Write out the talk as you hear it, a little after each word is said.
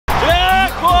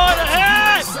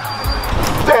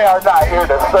are not here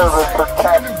to serve and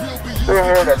protect. We're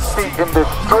here to seek and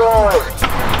destroy.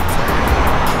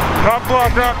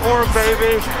 CopBlock.org,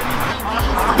 baby.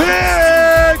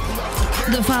 Big!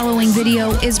 The following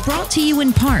video is brought to you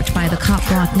in part by the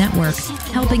CopBlock Network,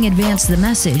 helping advance the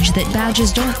message that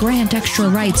badges don't grant extra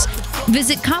rights.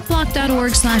 Visit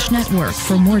CopBlock.org/network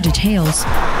for more details.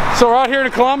 So we're out here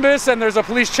in Columbus and there's a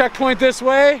police checkpoint this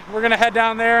way. We're gonna head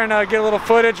down there and get a little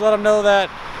footage, let them know that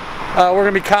we're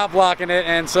gonna be cop blocking it.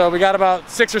 And so we got about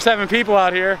 6 or 7 people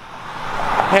out here,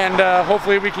 and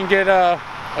hopefully we can get a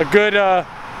good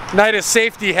night of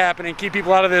safety happening, keep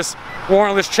people out of this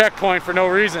warrantless checkpoint for no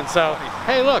reason. So,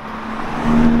 hey, look.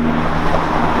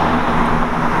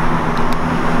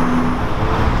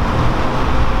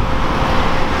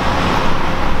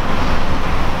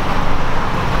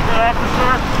 Good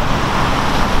officer.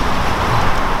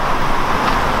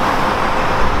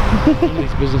 None of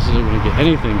these businesses are going to get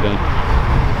anything done.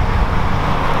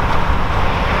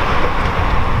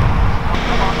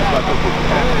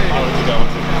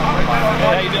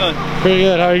 How you doing? Pretty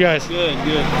good. How are you guys? Good,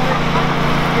 good.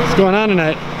 What's going on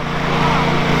tonight?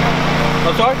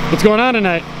 I'm sorry? What's going on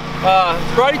tonight?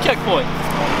 Sobriety checkpoint.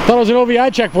 Thought it was an OVI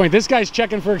checkpoint. This guy's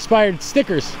checking for expired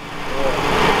stickers.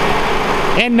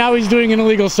 And now he's doing an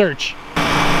illegal search.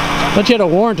 Thought you had a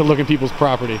warrant to look at people's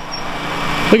property.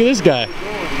 Look at this guy.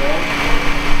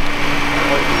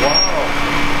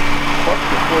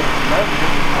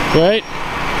 Right?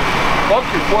 Fuck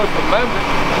your Fourth Amendment.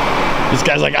 This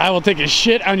guy's like, I will take a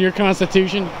shit on your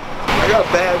Constitution. I got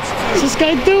badge too. What's this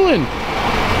guy doing?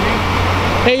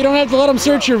 Hey, you don't have to let him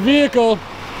search your vehicle.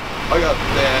 I got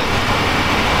badge.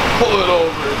 Pull it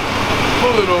over.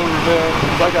 Pull it over, man.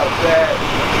 I got badge.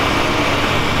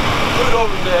 Pull it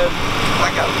over, man.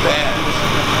 I got badge.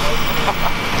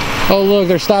 Oh, look,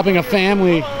 they're stopping a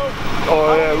family.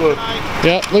 Oh, yeah, look.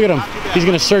 Yeah, look at him. He's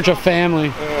gonna search a family.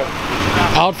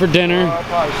 Yeah. Out for dinner.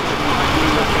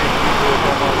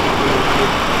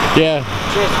 Yeah.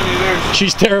 Trust me,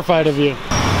 She's terrified of you.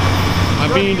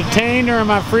 Am I being detained or am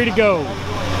I free to go?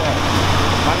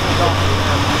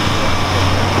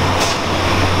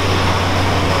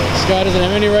 This guy doesn't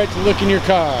have any right to look in your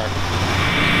car.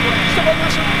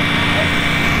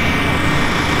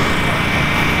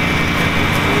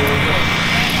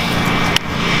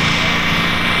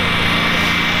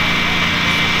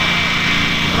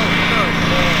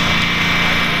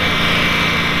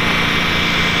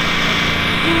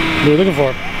 What are you looking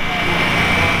for?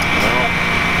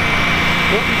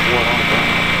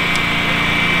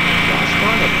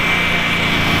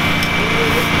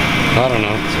 I don't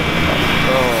know.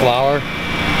 Flower?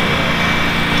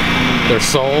 Their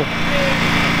soul?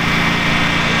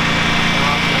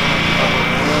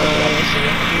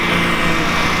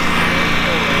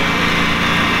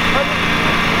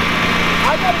 I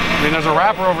mean, there's a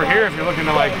rapper over here if you're looking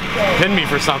to like pin me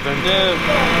for something.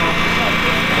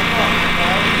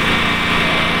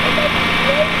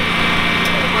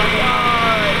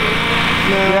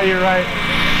 Yeah, you're right.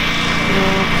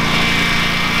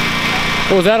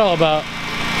 What was that all about?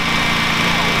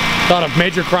 Thought a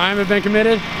major crime had been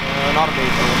committed? Not a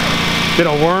major one. Did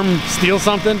a worm steal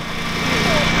something?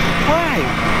 Why?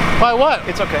 Why what?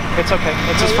 It's okay. It's okay.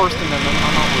 It's his First Amendment.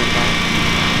 I'm not worried about it.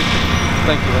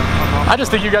 Thank you, though. I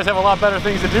just think you guys have a lot better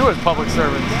things to do as public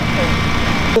servants.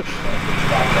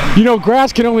 You know,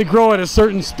 grass can only grow at a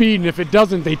certain speed, and if it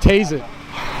doesn't, they tase it.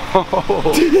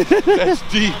 Oh, that's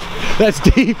deep. That's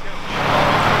deep.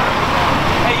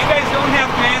 Hey, you guys don't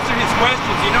have to answer his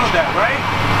questions. You know that, right?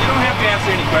 You don't have to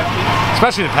answer any questions.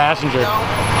 Especially the passenger. No.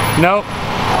 Nope.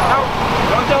 No.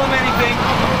 Don't tell him anything.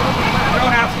 You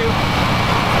don't have to.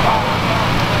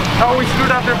 Oh, we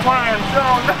screwed up their plans.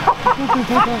 Oh, no.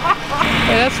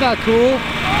 Hey, that's not cool.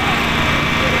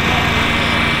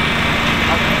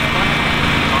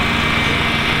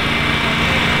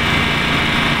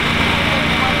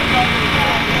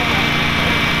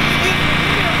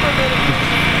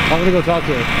 I'm gonna go talk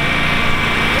to her.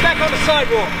 Get back on the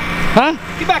sidewalk. Huh?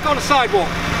 Get back on the sidewalk.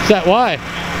 Is that why?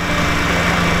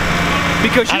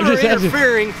 Because you're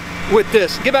interfering with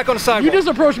this. Get back on the sidewalk. You just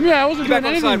approached me. I wasn't doing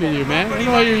anything to you, man. I don't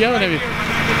know why you're yelling at me.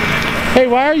 Hey,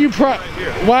 why are you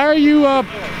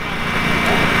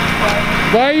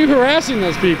harassing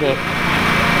those people?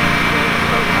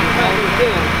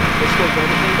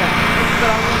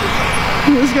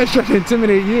 This guy's trying to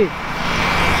intimidate you.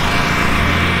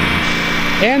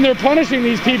 And they're punishing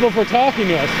these people for talking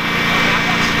to us.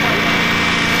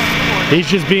 He's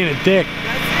just being a dick.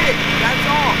 That's it. That's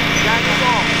all. That's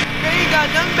all. They ain't got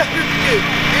nothing better to do.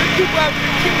 There's people out there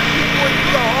killing people when you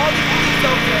go. All these police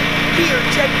officers here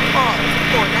checking cars.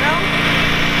 Come on now.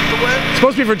 It's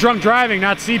supposed to be for drunk driving,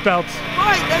 not seatbelts. Right.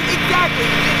 Right, that's exactly.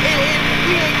 And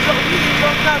we ain't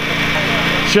drunk nothing.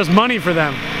 It's just money for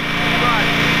them. Right.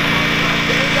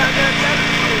 They ain't got nothing better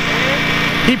to do,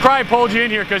 man. He probably pulled you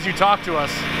in here because you talked to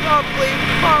us. Probably,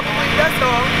 that's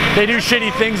all. They do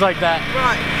shitty things like that.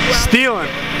 Right. Well,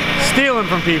 Stealing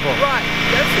from people. Right,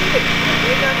 that's it.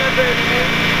 They ain't got nothing better to do.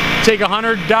 Take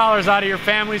 $100 out of your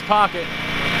family's pocket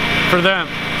for them.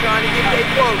 Trying to get their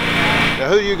quote. Now,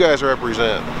 who do you guys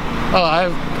represent? Oh,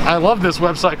 I love this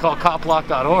website called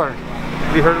CopBlock.org.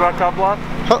 Have you heard about CopBlock?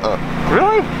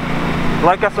 Really?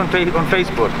 Like us on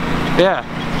Facebook. Yeah.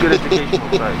 Good educational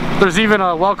site. There's even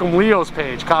a Welcome Leos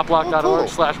page,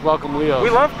 CopBlock.org/Welcome Leos. We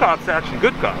love cops, actually.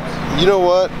 Good cops. You know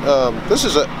what?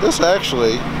 This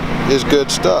actually is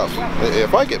good stuff.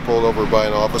 If I get pulled over by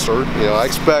an officer, you know, I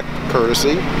expect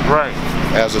courtesy. Right.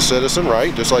 As a citizen,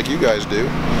 right? Just like you guys do.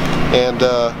 And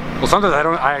well, sometimes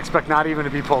I expect not even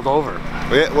to be pulled over.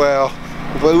 Yeah, well,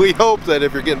 but we hope that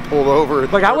if you're getting pulled over,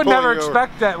 like I would never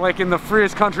expect that, like in the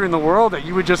freest country in the world, that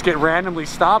you would just get randomly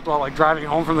stopped while like driving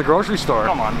home from the grocery store.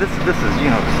 Come on, this is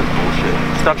bullshit.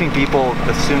 Stopping people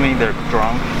assuming they're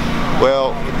drunk.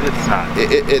 Well, it's not.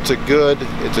 It's a good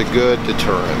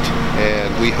deterrent,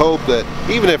 and we hope that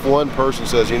even if one person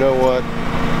says, you know what,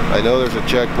 I know there's a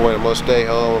checkpoint, I'm gonna stay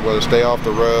home, I'm gonna stay off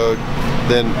the road,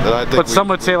 then I think. But some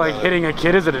would say like hitting a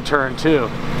kid is a deterrent too.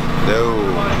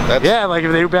 No, that's... Yeah, like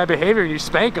if they do bad behavior and you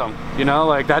spank them, you know,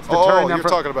 like that's deterring them. You're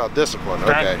talking about discipline,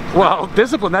 okay. Well,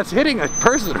 discipline, that's hitting a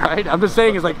person, right? I'm just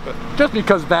saying is like, just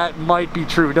because that might be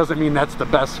true doesn't mean that's the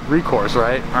best recourse,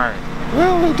 right? Alright.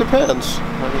 Well, it depends.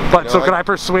 But so can I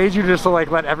persuade you just to like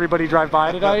let everybody drive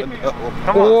by tonight?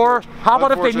 Or how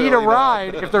about if they need a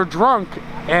ride, if they're drunk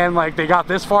and like they got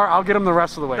this far, I'll get them the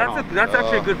rest of the way home. That's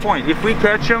actually a good point. If we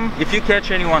catch them, if you catch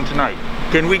anyone tonight,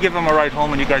 can we give them a ride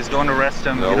home and you guys don't arrest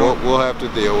them? No, we'll have to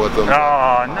deal with them.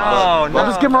 Oh, no. I'll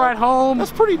just give them a ride home.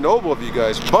 That's pretty noble of you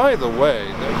guys. By the way,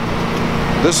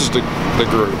 this is the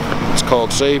group. It's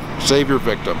called Save Your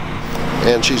Victim.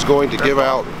 And she's going to give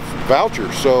out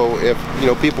vouchers. So if, you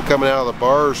know, people coming out of the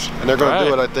bars, and they're going to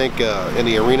do it, I think, in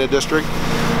the arena district.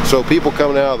 So people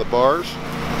coming out of the bars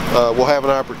will have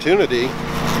an opportunity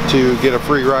to get a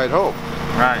free ride home.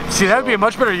 Right. See, that'd be a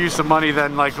much better use of money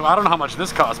than, like, I don't know how much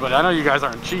this costs, but I know you guys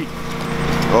aren't cheap.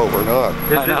 Oh, we're not.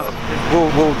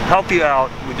 We'll help you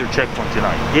out with your checkpoint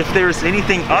tonight. If there's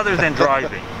anything other than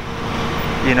driving,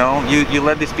 you know, you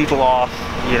let these people off,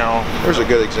 you know. There's a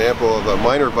good example of a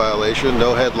minor violation,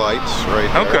 no headlights,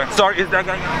 right there. Okay. Sorry, is that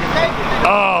guy gonna get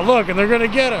taken? Oh, look, and they're gonna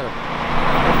get her.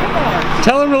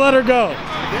 Tell him to let her go.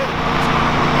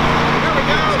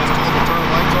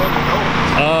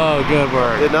 Oh, good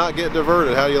work. Did not get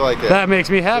diverted. How do you like that? That makes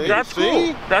me happy. That's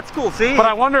cool. That's cool. See? But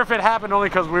I wonder if it happened only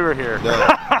because we were here. No.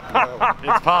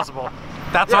 It's possible.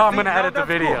 That's how I'm going to edit the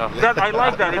video. Cool. I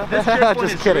like that. If this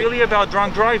checkpoint is really about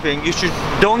drunk driving, you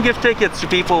don't give tickets to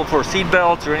people for seat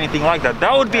belts or anything like that.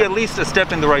 That would be at least a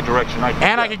step in the right direction.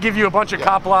 I could give you a bunch of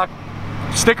CopBlock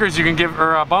stickers you can give,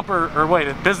 or a bumper, or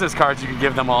wait, business cards you can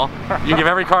give them all. You can give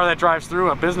every car that drives through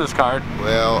a business card.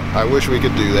 Well, I wish we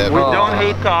could do that. We don't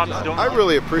hate cops. I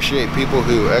really appreciate people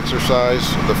who exercise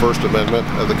the First Amendment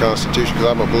of the Constitution, because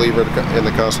I'm a believer in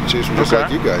the Constitution, just like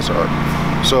you guys are.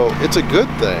 So it's a good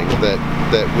thing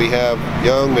that we have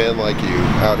young men like you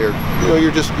out here. You know,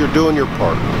 you're doing your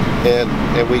part,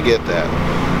 and we get that.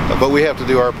 But we have to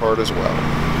do our part as well.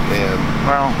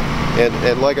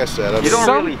 And like I said, I mean, you don't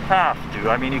really have to.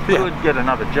 I mean, you could get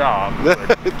another job.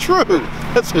 True.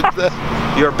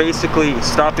 You're basically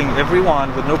stopping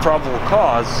everyone with no probable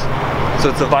cause, so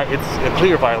it's a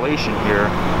clear violation here.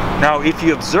 Now, if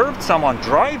you observed someone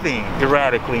driving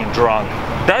erratically and drunk,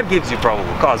 that gives you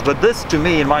probable cause. But this, to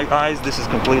me, in my eyes, this is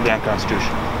completely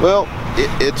unconstitutional. Well,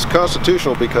 it's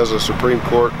constitutional because the Supreme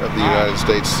Court of the United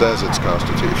States says it's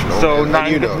constitutional. So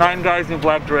nine guys in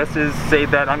black dresses say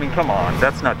that. I mean, come on,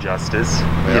 that's not justice.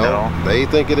 Well, you know, they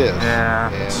think it is.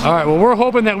 Yeah. All right. Well, we're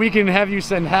hoping that we can have you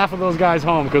send half of those guys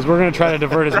home, because we're going to try to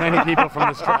divert as many people from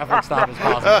this traffic stop as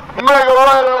possible. Make a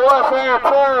right and left-hand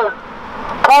turn.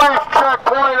 Police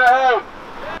checkpoint ahead.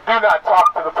 Do not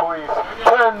talk to the police.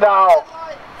 Turn now.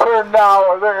 Turn now,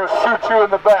 or they're going to shoot you in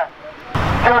the back.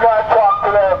 Do not talk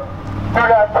to them. Do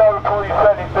not tell the police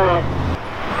anything.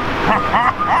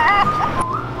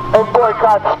 And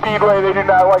boycott the Speedway. They do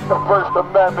not like the First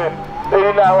Amendment. They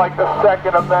do not like the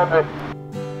Second Amendment.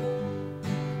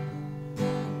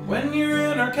 When you're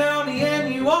in our county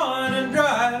and you want to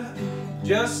drive,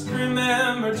 just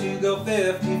remember to go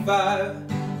 55.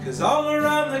 Cause all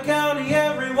around the county,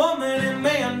 every woman and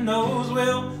man knows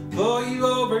we'll pull you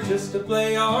over just to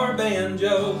play our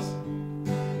banjos.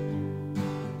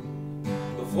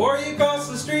 Before you cross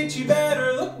the street, you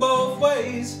better look both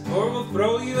ways, or we'll throw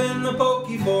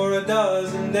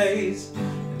them days.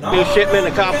 New shipment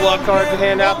of cop block cards to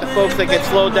hand out to folks that get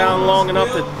slowed down long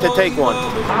enough to take one.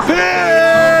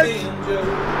 Bitch!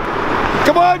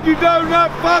 Come on, you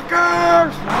donut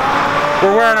fuckers!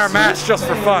 We're wearing our masks just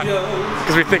for fun,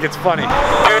 because we think it's funny.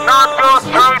 Do not go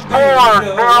straight forward.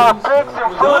 There are pigs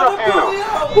in front of you.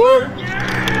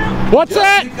 What's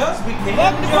that? Fuck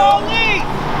the police!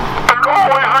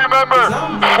 Always remember,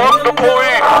 fuck the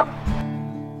police.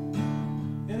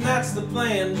 And that's the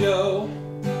plan, Joe.